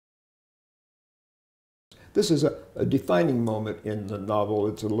This is a defining moment in the novel.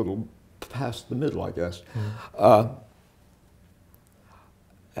 It's a little past the middle, I guess.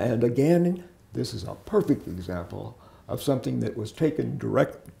 And again, this is a perfect example of something that was taken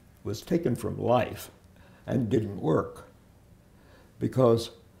from life and didn't work.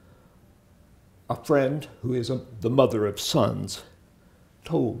 Because a friend who is the mother of sons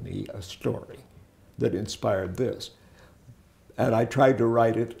told me a story that inspired this. And I tried to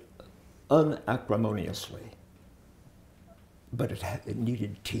write it unacrimoniously, but it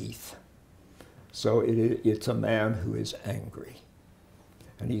needed teeth. So it's a man who is angry.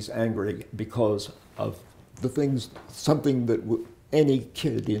 And he's angry because of the things, something that any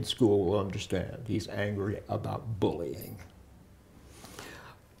kid in school will understand. He's angry about bullying.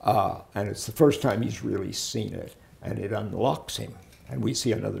 And it's the first time he's really seen it, and it unlocks him, and we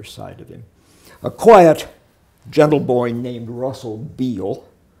see another side of him. A quiet, gentle boy named Russell Beale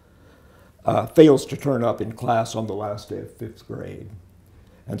fails to turn up in class on the last day of 5th grade.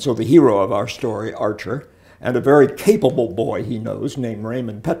 And so the hero of our story, Archer, and a very capable boy he knows named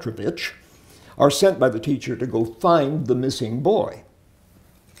Raymond Petrovich are sent by the teacher to go find the missing boy.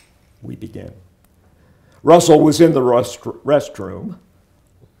 We begin. Russell was in the restroom,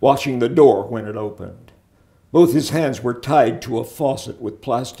 watching the door when it opened. Both his hands were tied to a faucet with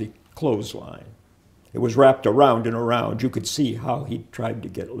plastic clothesline. It was wrapped around and around. You could see how he tried to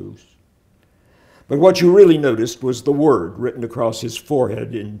get loose. But what you really noticed was the word written across his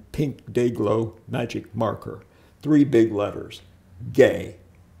forehead in pink Dayglow magic marker. 3 big letters, gay.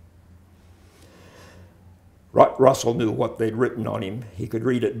 Russell knew what they'd written on him. He could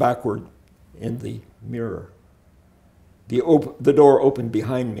read it backward in the mirror. The door opened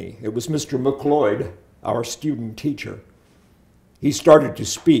behind me. It was Mr. McLeod, our student teacher. He started to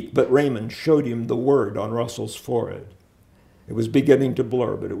speak, but Raymond showed him the word on Russell's forehead. It was beginning to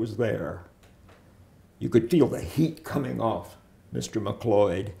blur, but it was there. You could feel the heat coming off Mr.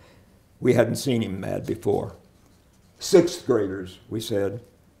 McLeod. We hadn't seen him mad before. 6th graders, we said,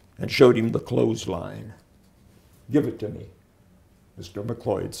 and showed him the clothesline. Give it to me, Mr.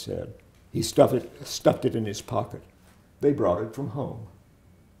 McLeod said. He stuffed it in his pocket. They brought it from home.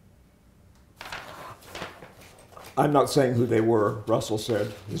 I'm not saying who they were, Russell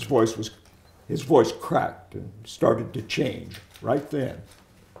said. His voice cracked and started to change right then.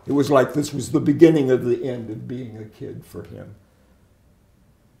 It was like this was the beginning of the end of being a kid for him.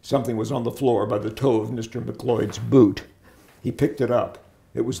 Something was on the floor by the toe of Mr. McLeod's boot. He picked it up.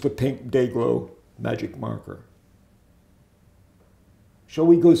 It was the pink Dayglow magic marker. Shall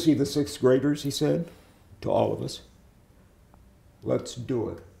we go see the 6th graders, he said, to all of us. Let's do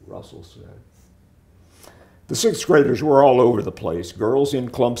it, Russell said. The 6th graders were all over the place, girls in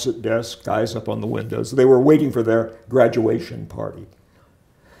clumps at desks, guys up on the windows. They were waiting for their graduation party.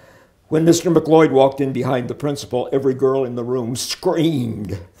 When Mr. McLeod walked in behind the principal, every girl in the room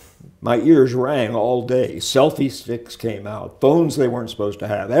screamed. My ears rang all day. Selfie sticks came out, phones they weren't supposed to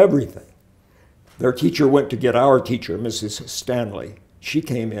have, everything. Their teacher went to get our teacher, Mrs. Stanley. She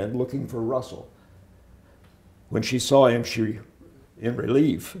came in looking for Russell. When she saw him, in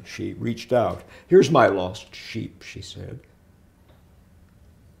relief, she reached out. Here's my lost sheep, she said.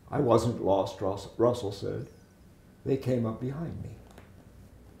 I wasn't lost, Russell said. They came up behind me.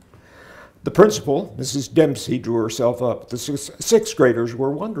 The principal, Mrs. Dempsey, drew herself up. The 6th graders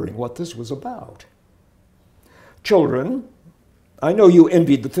were wondering what this was about. Children, I know you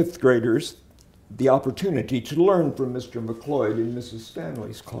envied the 5th graders the opportunity to learn from Mr. McLeod in Mrs.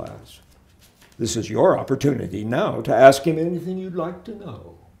 Stanley's class. This is your opportunity now to ask him anything you'd like to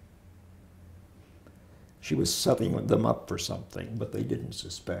know. She was setting them up for something, but they didn't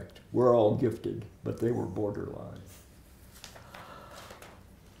suspect. We're all gifted, but they were borderline.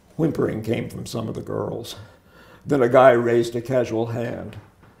 Whimpering came from some of the girls. Then a guy raised a casual hand.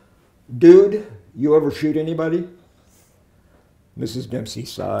 Dude, you ever shoot anybody? Mrs. Dempsey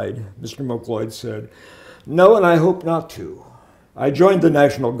sighed. Mr. McLeod said, no, and I hope not to. I joined the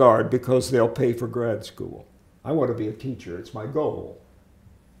National Guard because they'll pay for grad school. I want to be a teacher. It's my goal.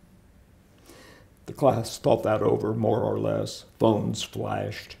 The class thought that over, more or less. Phones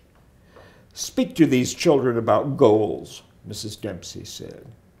flashed. Speak to these children about goals, Mrs. Dempsey said.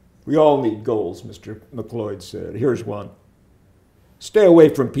 We all need goals, Mr. McLeod said. Here's one. Stay away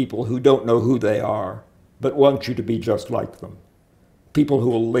from people who don't know who they are, but want you to be just like them. People who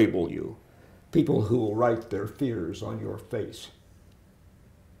will label you. People who will write their fears on your face.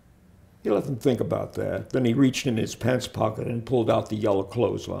 He let them think about that. Then he reached in his pants pocket and pulled out the yellow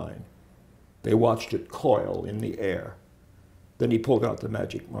clothesline. They watched it coil in the air. Then he pulled out the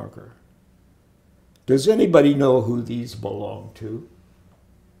magic marker. Does anybody know who these belong to?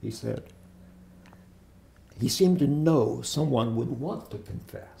 He said. He seemed to know someone would want to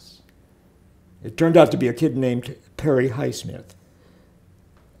confess. It turned out to be a kid named Perry Highsmith,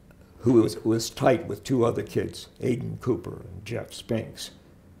 who was tight with two other kids, Aiden Cooper and Jeff Spinks.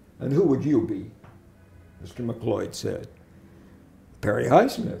 And who would you be? Mr. McLeod said. Perry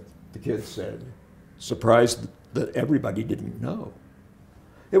Highsmith, the kid said, surprised that everybody didn't know.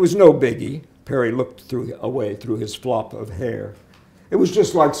 It was no biggie. Perry looked away through his flop of hair. It was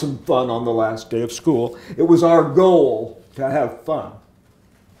just like some fun on the last day of school. It was our goal to have fun.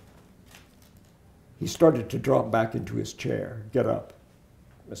 He started to drop back into his chair. Get up,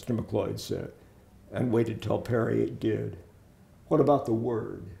 Mr. McLeod said, and waited till Perry did. What about the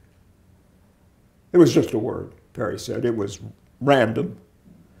word? It was just a word, Perry said. It was random.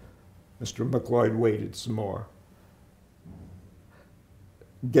 Mr. McLeod waited some more.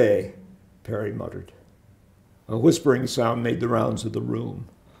 Gay, Perry muttered. A whispering sound made the rounds of the room.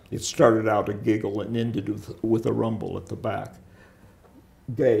 It started out a giggle and ended with a rumble at the back.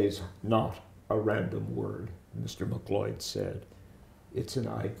 Gay's not a random word, Mr. McLeod said. It's an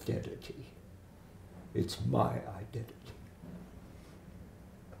identity. It's my identity.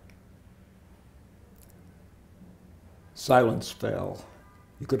 Silence fell.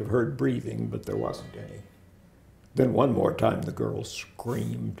 You could have heard breathing, but there wasn't any. Then one more time the girl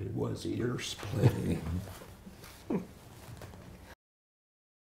screamed. It was ear-splitting.